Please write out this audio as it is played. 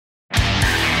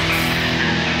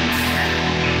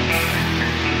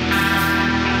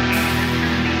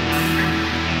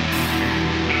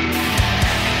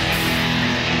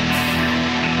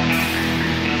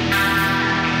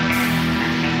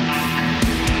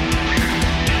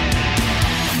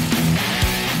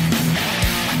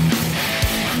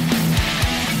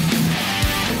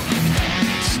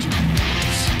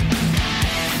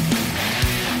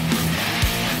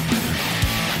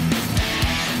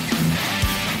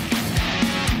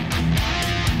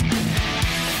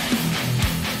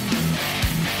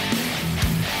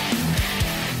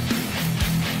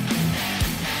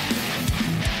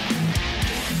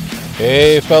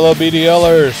Hey, fellow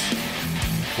BDLers.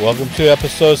 Welcome to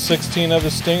episode 16 of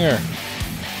The Stinger.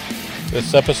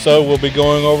 This episode will be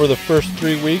going over the first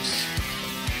 3 weeks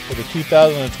of the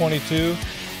 2022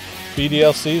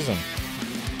 BDL season.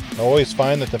 I always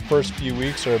find that the first few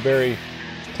weeks are very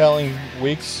telling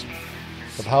weeks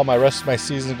of how my rest of my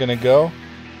season is going to go.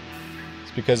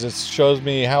 It's because it shows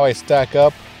me how I stack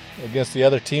up against the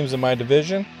other teams in my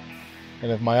division,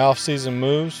 and if my off-season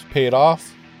moves paid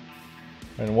off,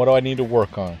 and what do I need to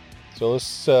work on. So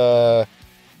let's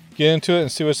get into it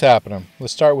and see what's happening.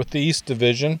 Let's start with the East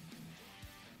Division,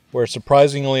 where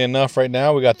surprisingly enough right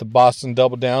now we got the Boston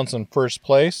Double Downs in first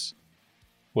place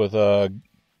with a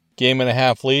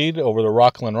game-and-a-half lead over the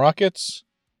Rockland Rockets.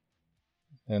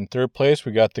 In third place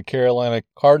we got the Carolina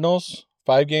Cardinals,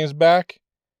 5 games back.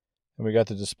 And we got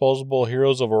the Disposable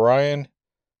Heroes of Orion,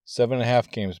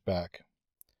 7.5 games back.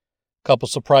 Couple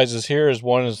surprises here is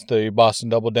one is the Boston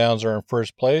Double Downs are in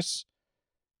first place,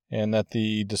 and that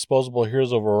the Disposable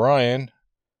Heroes of Orion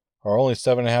are only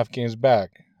 7.5 games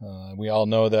back. We all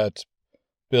know that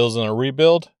Bill's in a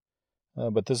rebuild,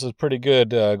 but this is pretty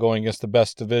good going against the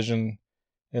best division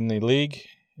in the league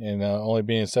and only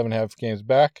being 7.5 games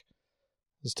back.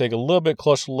 Let's take a little bit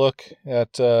closer look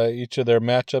at each of their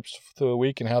matchups through the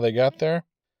week and how they got there.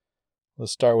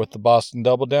 Let's start with the Boston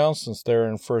Double Downs since they're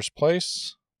in first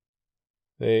place.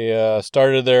 They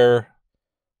started their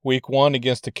week 1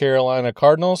 against the Carolina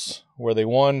Cardinals, where they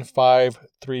won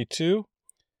 5-3-2.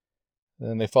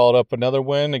 Then they followed up another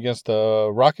win against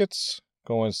the Rockets,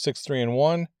 going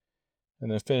 6-3-1,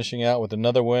 and then finishing out with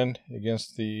another win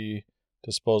against the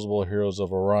Disposable Heroes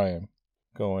of Orion,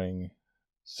 going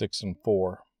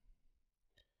 6-4.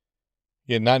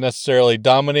 Again, not necessarily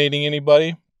dominating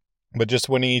anybody, but just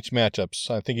winning each matchup.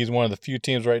 So I think he's one of the few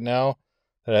teams right now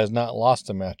that has not lost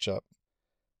a matchup.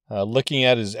 Looking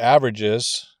at his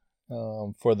averages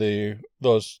for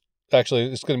actually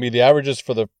it's going to be the averages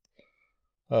for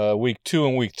the week 2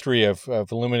 and week 3.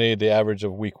 I've eliminated the average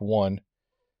of week 1.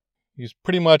 He's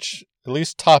pretty much at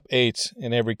least top 8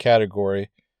 in every category,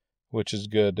 which is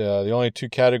good. The only 2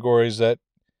 categories that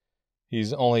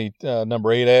he's only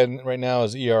number 8 at right now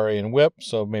is ERA and WHIP,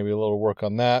 so maybe a little work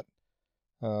on that.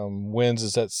 Wins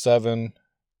is at 7.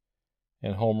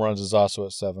 And home runs is also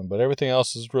at 7. But everything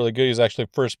else is really good. He's actually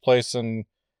first place in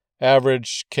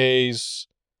average, Ks,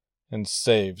 and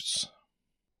saves.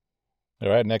 All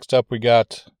right, next up we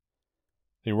got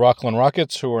the Rockland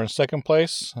Rockets, who are in second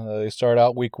place. They start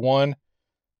out week 1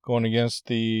 going against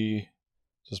the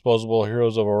Disposable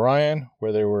Heroes of Orion,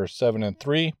 where they were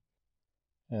 7-3.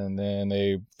 And then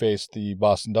they faced the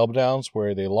Boston Double Downs,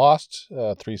 where they lost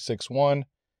 3-6-1.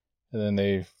 And then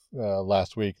they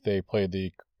last week they played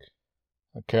the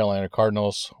Carolina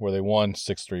Cardinals, where they won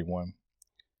 6-3-1.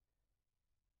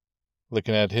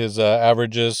 Looking at his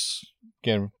averages,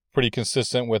 again, pretty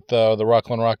consistent with the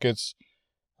Rockland Rockets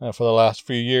for the last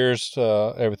few years.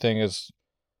 Everything is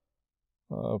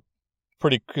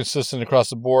pretty consistent across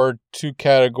the board. 2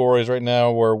 categories right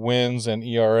now were wins and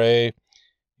ERA.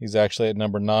 He's actually at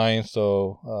number 9,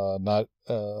 so not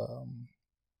a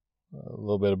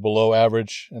little bit below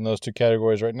average in those 2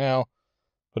 categories right now,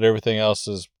 but everything else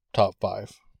is top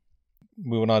 5.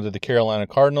 Moving on to the Carolina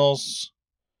Cardinals,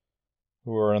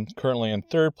 who are currently in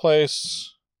third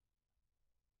place.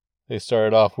 They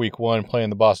started off week 1 playing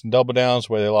the Boston Double Downs,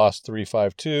 where they lost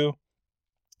 3-5-2.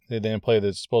 They then played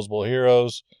the Disposable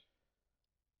Heroes.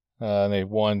 And they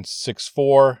won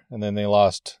 6-4, and then they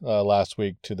lost last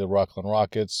week to the Rockland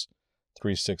Rockets,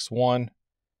 3-6-1.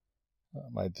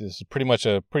 This is pretty much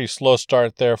a pretty slow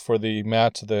start there for the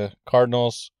the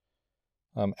Cardinals.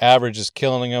 Average is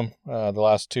killing him. The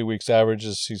last 2 weeks'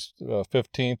 averages, he's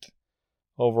 15th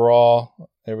overall.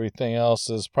 Everything else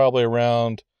is probably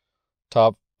around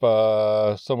top,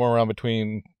 somewhere around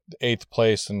between 8th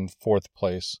place and 4th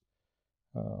place.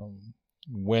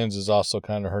 Wins is also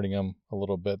kind of hurting him a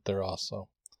little bit there also.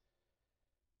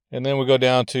 And then we go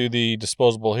down to the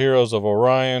Disposable Heroes of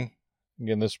Orion.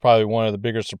 Again, this is probably one of the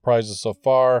bigger surprises so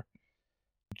far.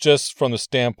 Just from the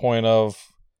standpoint of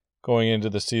going into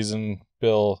the season,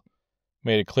 Bill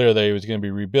made it clear that he was going to be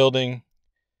rebuilding.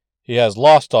 He has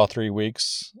lost all 3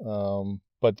 weeks,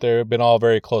 but there have been all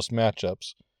very close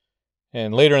matchups.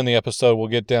 And later in the episode, we'll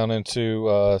get down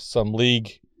into some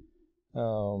league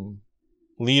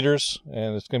leaders,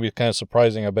 and it's going to be kind of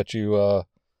surprising. I bet you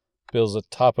Bill's at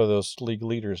the top of those league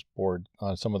leaders board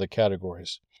on some of the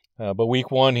categories. But week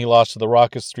 1, he lost to the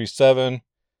Rockets 3-7.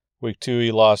 Week 2,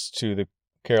 he lost to the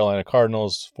Carolina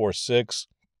Cardinals 4-6.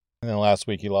 And then last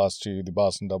week he lost to the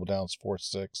Boston Double Downs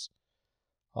 4-6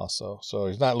 also. So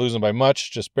he's not losing by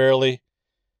much, just barely.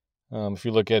 If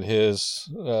you look at his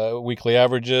weekly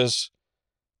averages,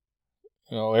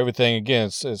 everything again,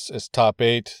 it's top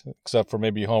 8, except for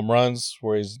maybe home runs,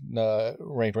 where he's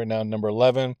ranked right now number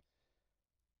 11,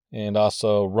 and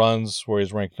also runs, where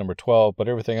he's ranked number 12. But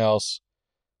everything else,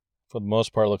 for the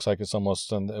most part, looks like it's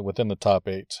almost within the top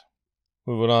 8.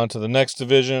 Moving on to the next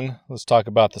division, let's talk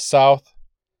about the South.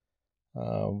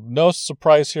 No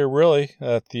surprise here, really,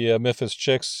 that the Memphis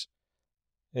Chicks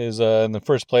is in the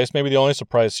first place. Maybe the only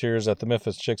surprise here is that the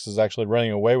Memphis Chicks is actually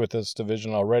running away with this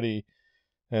division already,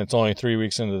 and it's only 3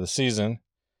 weeks into the season.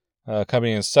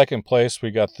 Coming in second place, we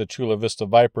got the Chula Vista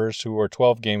Vipers, who are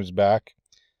 12 games back.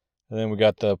 And then we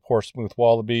got the Portsmouth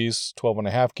Wallabies,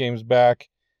 12.5 games back,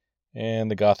 and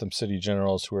the Gotham City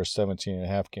Generals, who are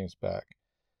 17.5 games back.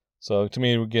 So to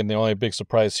me, again, the only big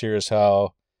surprise here is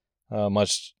how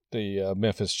much the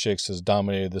Memphis Chicks has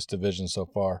dominated this division so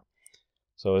far.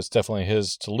 So it's definitely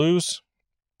his to lose,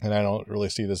 and I don't really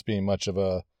see this being much of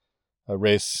a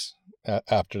race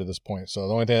after this point. So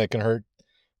the only thing that can hurt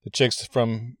the Chicks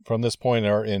from this point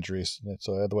are injuries.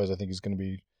 So otherwise, I think he's going to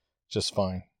be just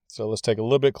fine. So let's take a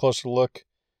little bit closer look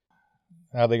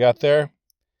how they got there.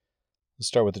 Let's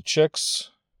start with the Chicks.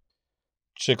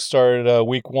 Chicks started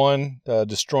week 1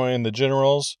 destroying the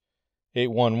Generals,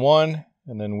 8-1-1.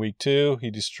 And then week 2,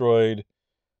 he destroyed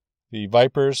the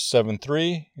Vipers,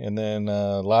 7-3. And then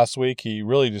last week, he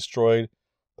really destroyed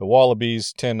the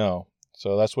Wallabies, 10-0.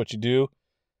 So that's what you do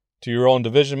to your own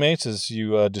division mates, is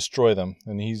you destroy them.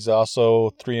 And he's also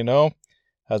 3-0,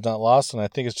 has not lost. And I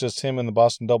think it's just him and the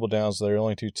Boston Double Downs that are the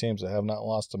only 2 teams that have not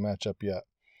lost a matchup yet.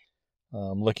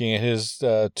 Looking at his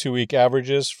 2-week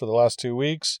averages for the last 2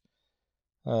 weeks,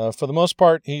 for the most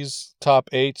part, he's top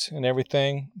 8 in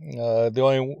everything. The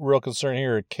only real concern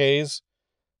here are K's,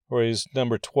 where he's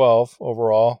number 12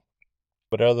 overall.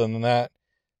 But other than that,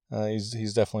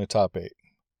 he's definitely top 8.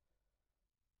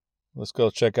 Let's go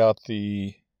check out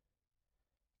the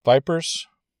Vipers.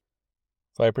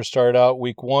 Vipers started out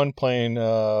week 1 playing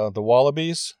the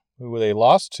Wallabies, who they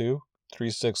lost to,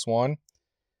 3-6-1.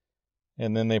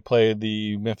 And then they played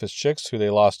the Memphis Chicks, who they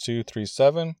lost to,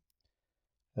 3-7.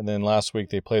 And then last week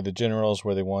they played the Generals,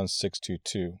 where they won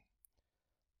 6-2.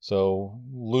 So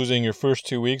losing your first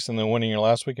 2 weeks and then winning your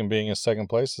last week and being in second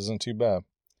place isn't too bad.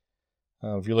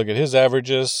 If you look at his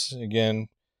averages, again,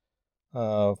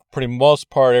 pretty most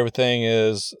part everything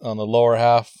is on the lower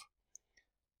half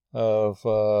of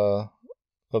the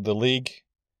league.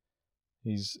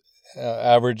 He's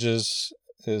averages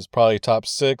is probably top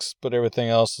 6, but everything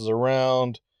else is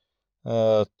around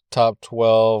top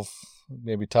 12.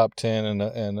 Maybe top 10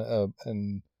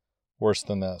 and worse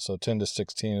than that. So 10 to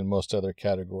 16 in most other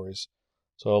categories.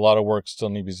 So a lot of work still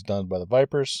needs to be done by the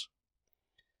Vipers.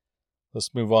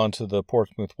 Let's move on to the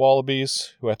Portsmouth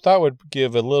Wallabies, who I thought would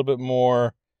give a little bit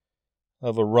more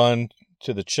of a run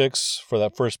to the Chicks for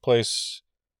that first place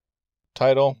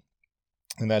title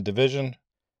in that division.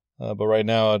 But right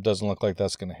now it doesn't look like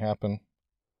that's going to happen.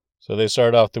 So they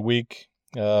started off the week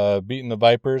beating the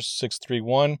Vipers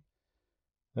 6-3-1.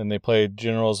 Then they played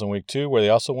Generals in week 2, where they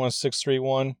also won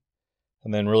 6-3-1,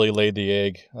 and then really laid the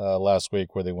egg last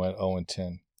week, where they went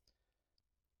 0-10.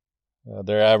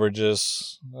 Their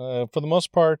averages, for the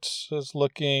most part, is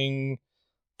looking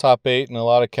top 8 in a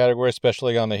lot of categories,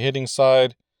 especially on the hitting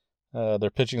side.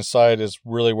 Their pitching side is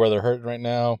really where they're hurting right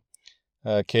now.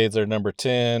 K's are number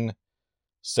 10.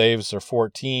 Saves are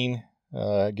 14.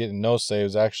 Getting no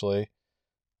saves, actually.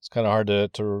 It's kind of hard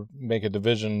to make a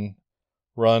division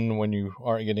run when you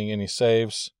aren't getting any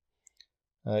saves.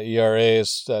 ERA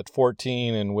is at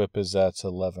 14 and WHIP is at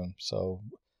 11. So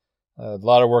a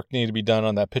lot of work needs to be done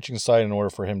on that pitching side in order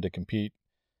for him to compete.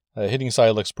 Hitting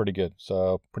side looks pretty good.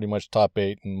 So pretty much top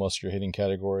 8 in most of your hitting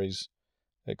categories,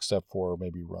 except for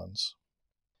maybe runs.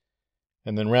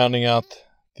 And then rounding out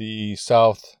the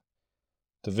South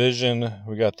Division,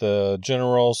 we got the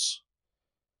Generals.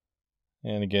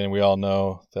 And again, we all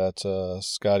know that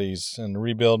Scotty's in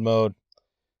rebuild mode.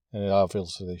 And it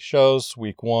obviously shows.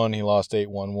 Week 1, he lost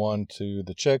 8-1-1 to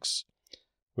the Chicks.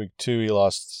 Week 2, he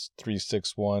lost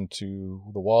 3-6-1 to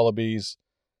the Wallabies.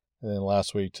 And then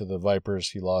last week to the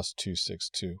Vipers, he lost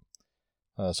 2-6-2.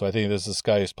 So I think this is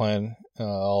Scotty's plan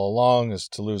all along, is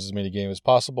to lose as many games as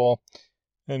possible.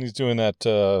 And he's doing that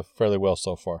fairly well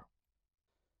so far.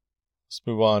 Let's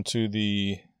move on to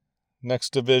the next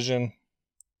division.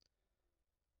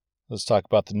 Let's talk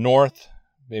about the North.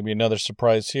 Maybe another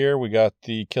surprise here. We got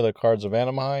the Killer Cards of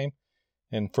Anaheim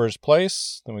in first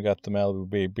place. Then we got the Malibu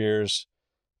Bay Bears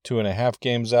 2.5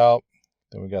 games out.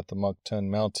 Then we got the Moncton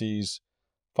Mounties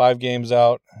 5 games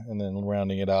out. And then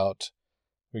rounding it out,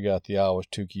 we got the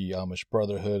Ahwatukee Amish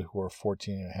Brotherhood, who are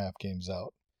 14.5 games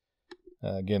out.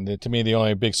 Again, to me, the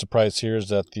only big surprise here is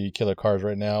that the Killer Cars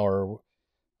right now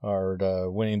are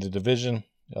winning the division.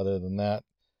 Other than that,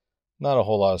 not a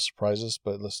whole lot of surprises,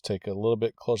 but let's take a little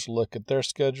bit closer look at their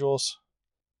schedules.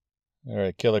 All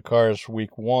right, Killer Cars for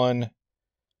week 1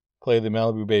 played the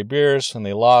Malibu Bay Bears, and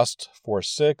they lost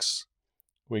 4-6.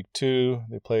 Week 2,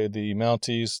 they played the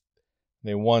Mounties.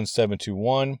 They won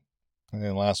 7-1. And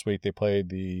then last week, they played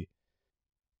the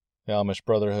Amish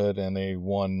Brotherhood, and they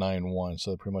won 9-1.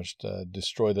 So they pretty much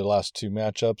destroyed the last 2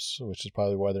 matchups, which is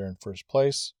probably why they're in first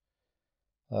place.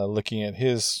 Looking at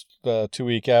his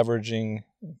 2-week averaging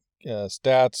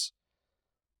stats,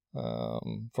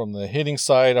 from the hitting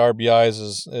side,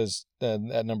 RBIs is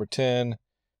at number 10,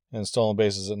 and stolen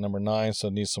bases at number 9, so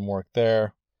needs some work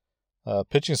there.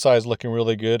 Pitching side is looking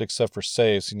really good, except for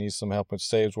saves. He needs some help with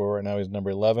saves, where right now he's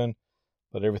number 11.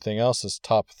 But everything else is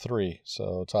top 3.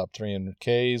 So top 3 in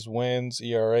Ks, wins,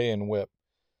 ERA, and WHIP.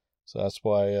 So that's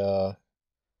why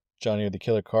Johnny of the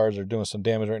Killer Cards are doing some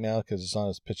damage right now, because it's on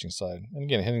his pitching side. And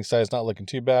again, hitting side is not looking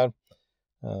too bad.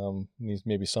 Needs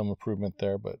maybe some improvement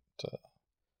there, but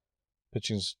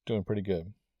pitching's doing pretty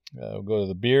good. We'll go to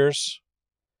the Beers.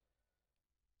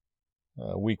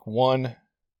 Week 1,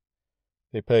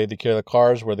 they played the Killer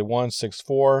Cars, where they won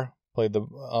 6-4. Played the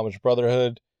Amish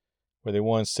Brotherhood, where they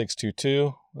won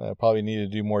 6-2. Probably need to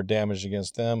do more damage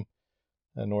against them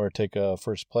in order to take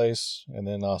first place. And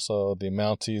then also the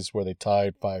Mounties, where they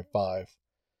tied 5-5.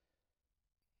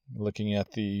 Looking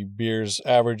at the Beers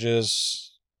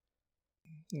averages,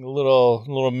 a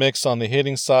little mix on the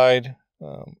hitting side.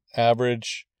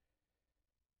 Average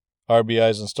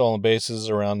RBIs and stolen bases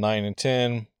around 9 and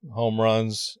 10. Home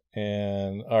runs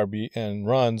and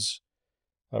runs.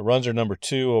 Runs are number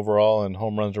 2 overall, and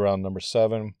home runs around number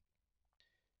 7.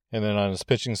 And then on his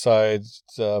pitching side,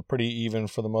 it's pretty even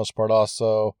for the most part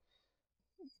also.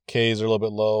 Ks are a little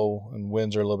bit low, and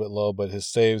wins are a little bit low, but his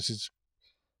saves, he's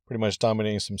pretty much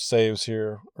dominating some saves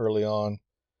here early on.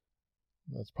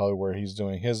 That's probably where he's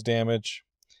doing his damage.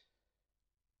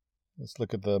 Let's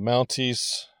look at the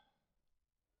Mounties.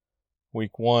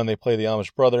 Week 1, they played the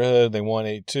Amish Brotherhood. They won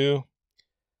 8-2.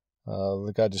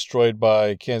 They got destroyed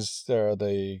by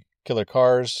the Killer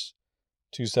Cars,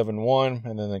 2-7-1,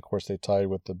 and then of course they tied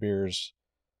with the Beers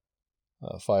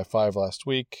 5-5 last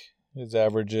week. His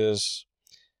averages,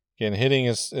 again, hitting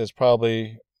is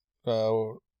probably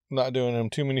not doing him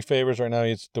too many favors right now.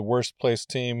 He's the worst placed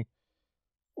team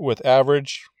with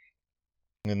average,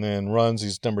 and then runs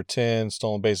he's number 10,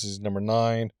 stolen bases he's number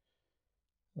 9.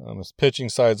 His pitching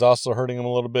side's also hurting him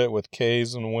a little bit with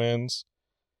Ks and wins.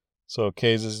 So Ks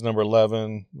is number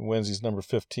 11, wins he's number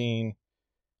 15.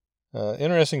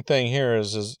 Interesting thing here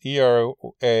is his ERA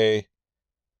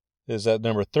is at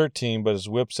number 13, but his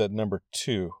WHIP's at number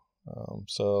 2.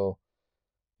 So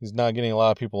he's not getting a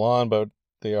lot of people on, but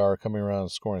they are coming around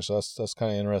and scoring. So that's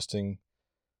kind of interesting.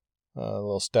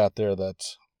 Little stat there,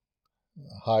 that's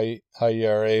high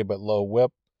ERA but low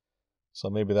WHIP. So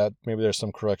maybe there's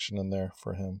some correction in there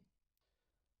for him.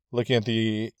 Looking at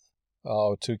the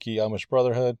Tukey Amish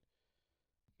Brotherhood.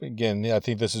 Again, I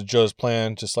think this is Joe's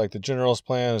plan, just like the General's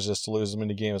plan, is just to lose as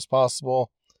many games as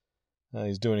possible.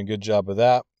 He's doing a good job of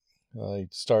that. He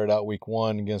started out week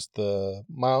 1 against the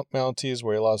Mounties,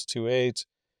 where he lost 2-8.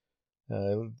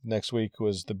 Next week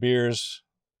was the Beers,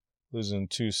 losing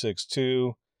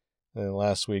 2-6-2. And then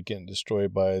last week getting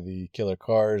destroyed by the Killer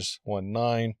Cars,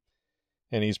 1-9.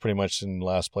 And he's pretty much in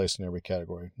last place in every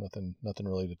category. Nothing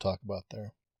really to talk about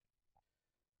there.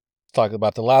 Talk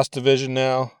about the last division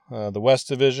now, the West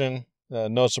Division.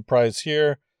 No surprise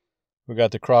here. We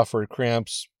got the Crawford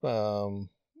Cramps in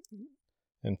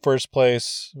first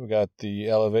place. We got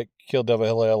the Kill Devil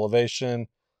Hill Elevation,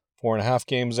 4.5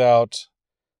 games out.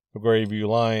 The Prairie View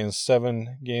Lions,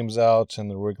 7 games out. And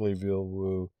the Wrigleyville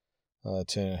Woo,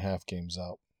 10.5 games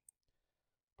out.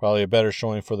 Probably a better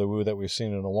showing for the Woo that we've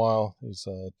seen in a while. He's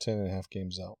 10.5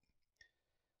 games out.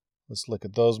 Let's look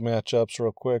at those matchups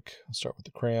real quick. I'll start with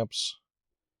the Cramps.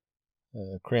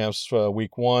 Cramps,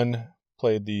 week 1,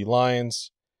 played the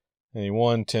Lions, and he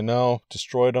won 10-0,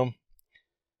 destroyed them.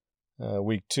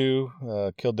 Week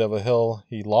 2, Kill Devil Hill,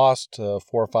 he lost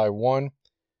 4-5-1.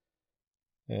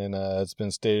 And it's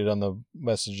been stated on the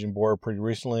messaging board pretty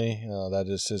recently. That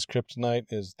is his kryptonite,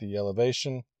 is the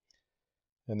elevation.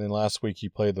 And then last week he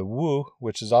played the Woo,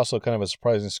 which is also kind of a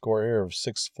surprising score here of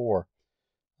 6-4.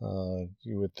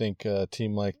 You would think a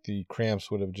team like the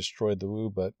Cramps would have destroyed the Woo,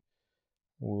 but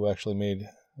Woo actually made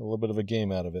a little bit of a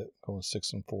game out of it, going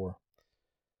 6-4.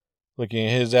 Looking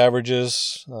at his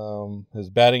averages, his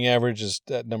batting average is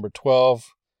at number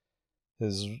 12.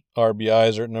 His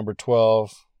RBIs are at number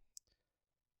 12.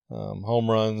 Home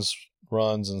runs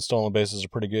runs and stolen bases are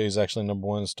pretty good. He's actually number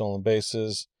 1 in stolen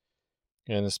bases.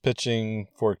 And his pitching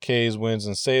for K's wins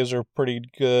and saves are pretty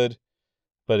good,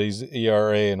 but his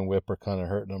ERA and WHIP are kind of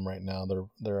hurting him right now.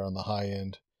 They're on the high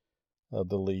end of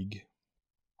the league.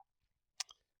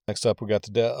 Next up, we got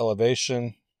the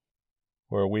Elevation,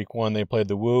 where week 1 they played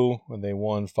the Woo and they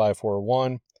won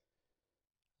 5-4-1.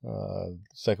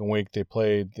 Second week they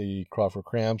played the Crawford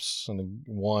Cramps and they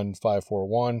won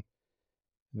 5-4-1. And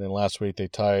then last week they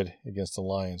tied against the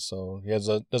Lions. So he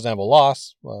doesn't have a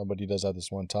loss, but he does have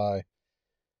this one tie.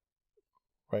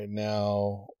 Right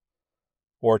now,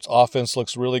 Ort's offense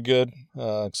looks really good,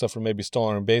 except for maybe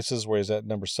stolen bases, where he's at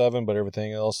number 7, but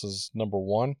everything else is number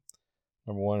 1.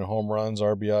 Number 1 in home runs,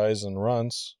 RBIs, and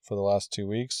runs for the last 2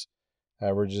 weeks.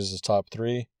 Averages is top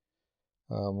 3.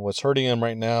 What's hurting him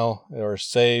right now are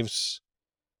saves,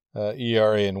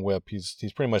 ERA, and WHIP.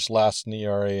 He's pretty much last in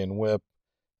ERA and WHIP,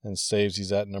 and saves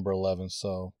he's at number 11.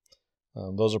 So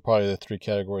those are probably the 3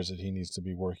 categories that he needs to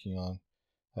be working on.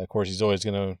 Of course, he's always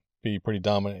going to be pretty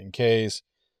dominant in Ks.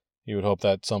 You would hope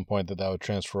that at some point that would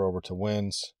transfer over to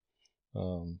wins.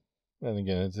 And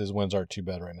again, his wins aren't too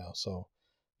bad right now. So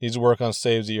needs to work on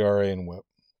saves, ERA, and WHIP.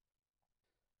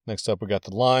 Next up, we got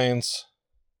the Lions.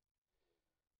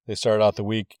 They started out the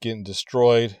week getting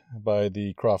destroyed by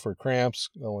the Crawford Cramps,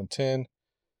 0-10.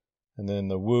 And then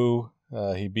the Woo,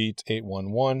 he beat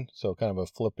 8-1-1. So kind of a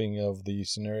flipping of the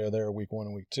scenario there, week 1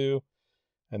 and week 2.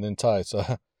 And then tie.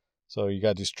 So you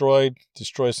got destroy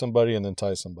somebody, and then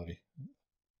tie somebody.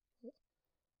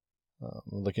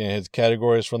 Looking at his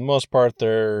categories, for the most part,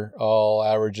 they're all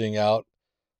averaging out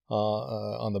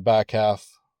on the back half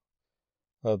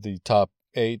of the top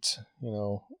 8,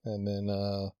 and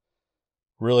then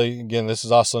really, again, this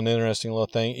is also an interesting little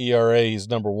thing. ERA, he's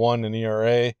number 1 in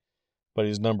ERA, but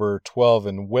he's number 12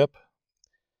 in WHIP.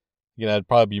 Again, I'd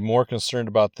probably be more concerned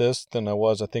about this than I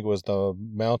think it was the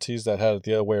Mounties that had it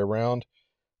the other way around.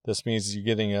 This means you're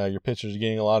getting your pitchers are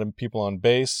getting a lot of people on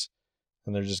base,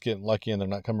 and they're just getting lucky and they're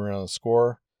not coming around to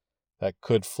score. That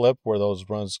could flip where those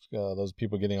runs, those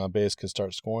people getting on base could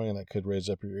start scoring, and that could raise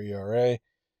up your ERA.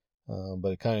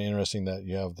 But it's kind of interesting that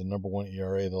you have the number 1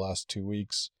 ERA the last 2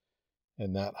 weeks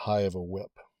and that high of a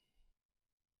WHIP.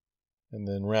 And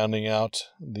then rounding out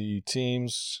the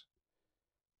teams,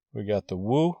 we got the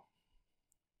Woo.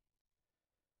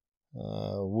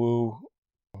 Woo,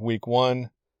 week 1,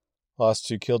 lost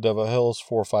to Kill Devil Hills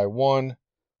 4-5-1.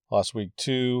 Lost week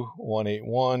 2,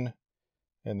 1-8-1.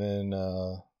 And then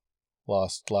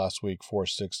lost last week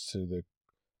 4-6 to the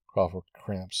Crawford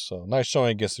Cramps. So nice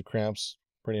showing against the Cramps.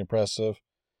 Pretty impressive.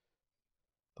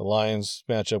 The Lions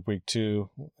matchup week 2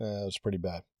 was pretty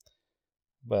bad.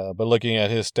 But looking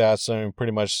at his stats, I mean,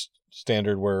 pretty much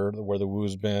standard where the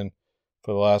Woo's been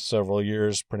for the last several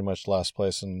years. Pretty much last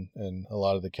place in a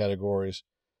lot of the categories.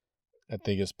 I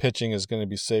think his pitching is going to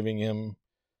be saving him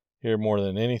here more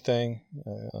than anything.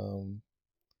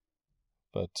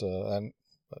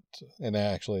 And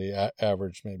actually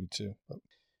average maybe too. But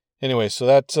anyway, so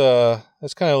that's kind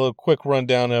of a little quick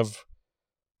rundown of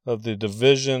the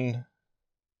division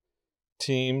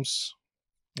teams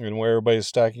and where everybody's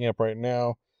stacking up right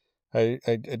now. I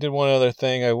did one other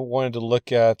thing. I wanted to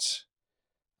look at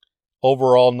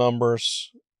overall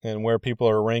numbers and where people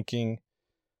are ranking.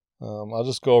 I'll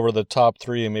just go over the top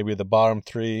 3 and maybe the bottom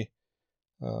 3.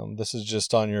 This is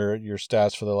just on your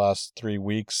stats for the last 3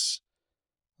 weeks.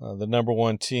 The number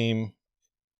 1 team,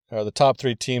 or the top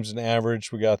 3 teams in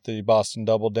average, we got the Boston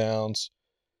Double Downs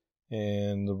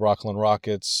and the Rockland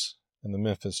Rockets and the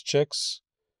Memphis Chicks.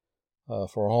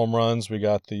 For home runs, we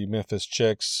got the Memphis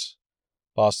Chicks,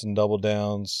 Boston Double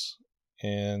Downs,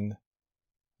 and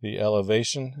the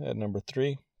Elevation at number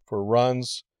 3. For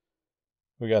runs,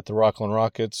 we got the Rockland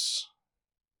Rockets,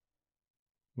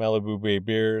 Malibu Bay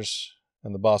Bears,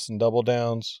 and the Boston Double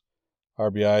Downs.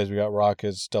 RBIs, we got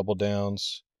Rockets, Double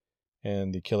Downs,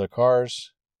 and the Killer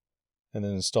Cars. And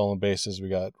then in stolen bases, we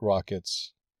got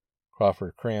Rockets,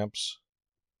 Crawford Cramps,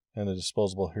 and the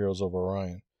Disposable Heroes of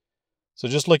Orion. So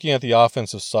just looking at the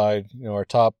offensive side, our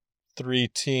top 3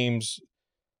 teams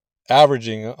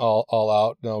averaging all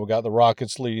out. We got the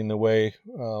Rockets leading the way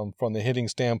from the hitting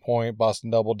standpoint, Boston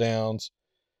Double Downs,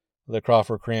 the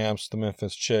Crawford Cramps, the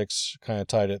Memphis Chicks, kind of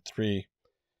tied at 3.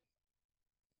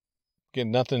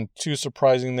 Again, nothing too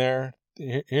surprising there.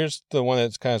 Here's the one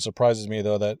that kind of surprises me,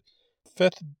 though, that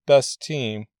 5th best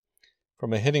team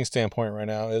from a hitting standpoint right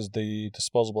now is the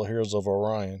Disposable Heroes of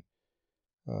Orion.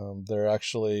 They're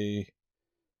actually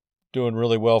doing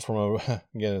really well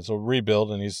again, it's a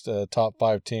rebuild, and he's the top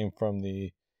 5 team from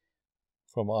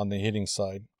on the hitting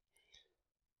side.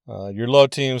 Your low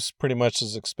teams pretty much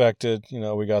as expected.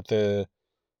 We got the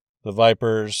the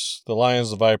Vipers, the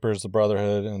Lions, the Vipers, the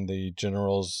Brotherhood, and the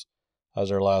Generals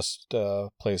as our last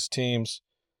place teams.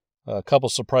 A couple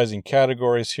surprising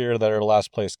categories here that are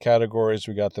last place categories.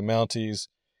 We got the Mounties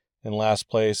in last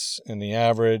place in the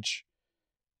average,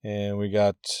 and we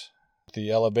got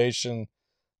the Elevation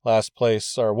last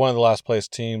place, or one of the last place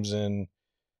teams in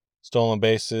stolen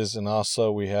bases, and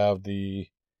also we have the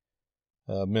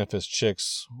Memphis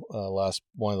Chicks,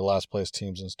 one of the last place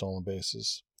teams in stolen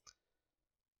bases.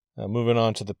 Moving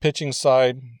on to the pitching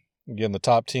side, again the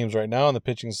top teams right now on the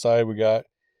pitching side, we got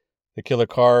the Killer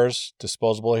Cars.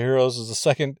 Disposable Heroes is the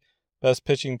second best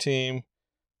pitching team.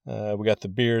 We got the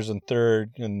Beers in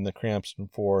third and the Cramps in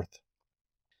fourth.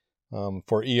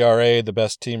 For ERA, the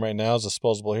best team right now is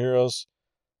Disposable Heroes.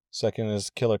 Second is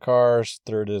Killer Cars.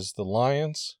 Third is the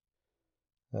Lions.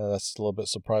 That's a little bit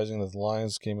surprising that the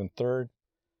Lions came in third.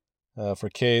 For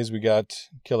Ks, we got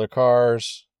Killer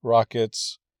Cars,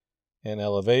 Rockets, and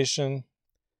Elevation.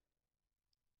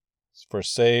 For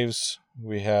saves,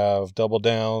 we have Double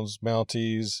Downs,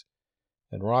 Mounties,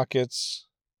 and Rockets.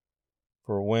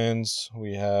 For wins,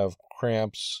 we have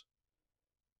Cramps,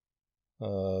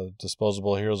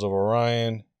 Disposable Heroes of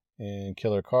Orion, and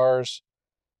Killer Cars.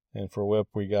 And for whip,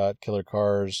 we got Killer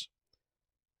Cars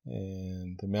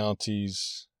and the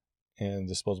Mounties and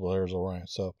Disposable Heroes of Orion.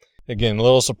 So, again, a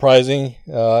little surprising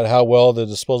how well the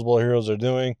Disposable Heroes are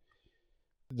doing,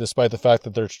 despite the fact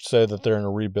that they're said that they're in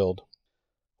a rebuild.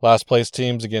 Last place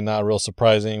teams, again, not real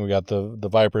surprising. We got the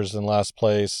Vipers in last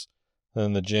place,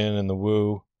 then the Gin and the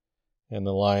Woo, and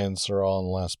the Lions are all in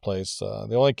last place.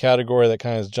 The only category that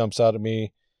kind of jumps out at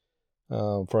me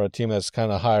for a team that's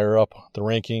kind of higher up the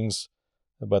rankings,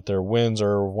 but their wins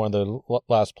are one of the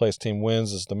last place team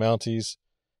wins, is the Mounties.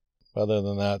 Other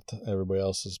than that, everybody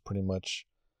else is pretty much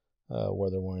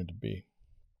where they're wanting to be.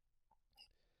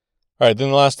 All right, then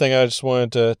the last thing I just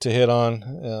wanted to hit on,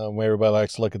 everybody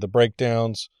likes to look at the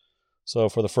breakdowns. So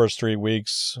for the first 3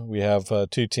 weeks, we have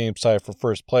two teams tied for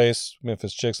first place,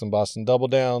 Memphis Chicks and Boston Double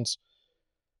Downs.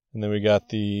 And then we got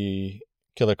the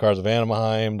Killer Cars of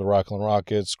Anaheim, the Rockland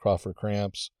Rockets, Crawford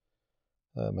Cramps,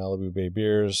 Malibu Bay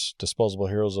Beers, Disposable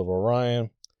Heroes of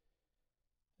Orion.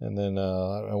 And then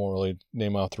I won't really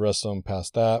name off the rest of them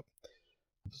past that.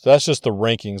 So that's just the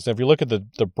rankings. If you look at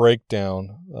the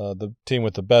breakdown, the team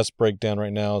with the best breakdown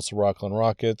right now is the Rockland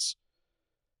Rockets.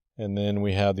 And then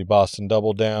we have the Boston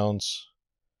Double Downs.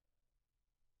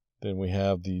 Then we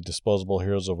have the Disposable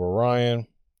Heroes of Orion.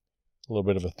 A little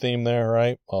bit of a theme there,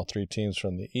 right? All three teams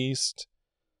from the East.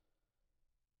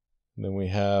 And then we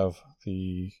have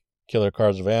the Killer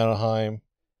Cars of Anaheim.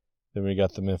 Then we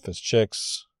got the Memphis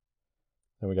Chicks.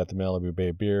 Then we got the Malibu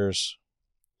Bay Beers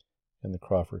and the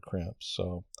Crawford Cramps.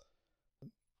 So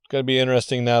it's going to be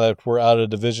interesting now that we're out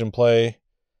of division play,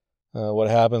 what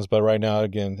happens. But right now,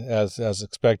 again, as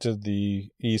expected, the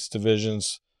East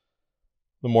Division's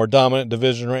the more dominant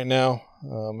division right now.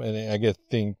 And I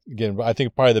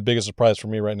think probably the biggest surprise for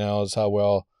me right now is how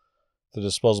well the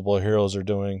Disposable Heroes are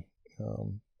doing,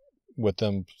 with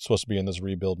them supposed to be in this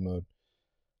rebuild mode.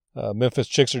 Memphis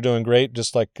Chicks are doing great,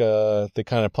 just like they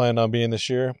kind of planned on being this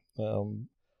year.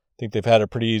 I think they've had it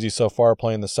pretty easy so far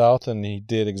playing the South, and he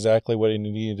did exactly what he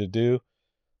needed to do,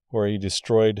 where he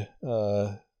destroyed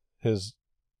his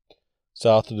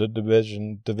South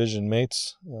division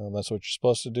mates. That's what you're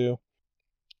supposed to do.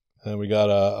 And we got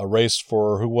a race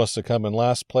for who wants to come in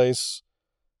last place.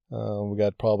 We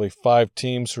got probably 5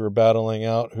 teams who are battling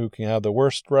out who can have the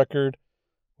worst record,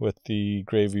 with the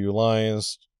Grayview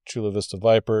Lions, Chula Vista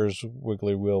Vipers,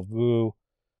 Wiggly Wheel Voo,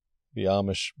 the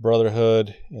Amish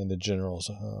Brotherhood, and the Generals.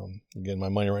 Again, my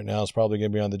money right now is probably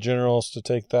going to be on the Generals to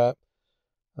take that.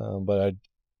 But I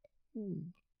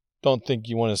don't think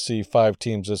you want to see 5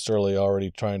 teams this early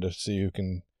already trying to see who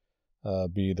can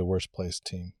be the worst placed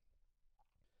team.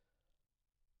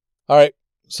 All right,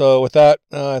 so with that,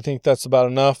 I think that's about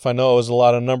enough. I know it was a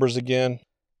lot of numbers again.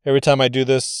 Every time I do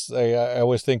this, I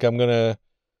always think I'm going to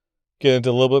get into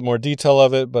a little bit more detail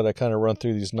of it, but I kind of run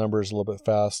through these numbers a little bit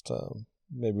fast.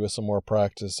 Maybe with some more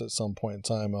practice at some point in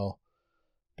time, I'll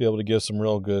be able to give some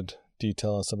real good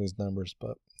detail on some of these numbers.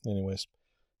 But anyways,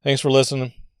 thanks for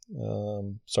listening.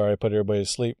 Sorry I put everybody to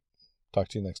sleep. Talk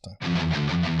to you next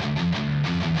time.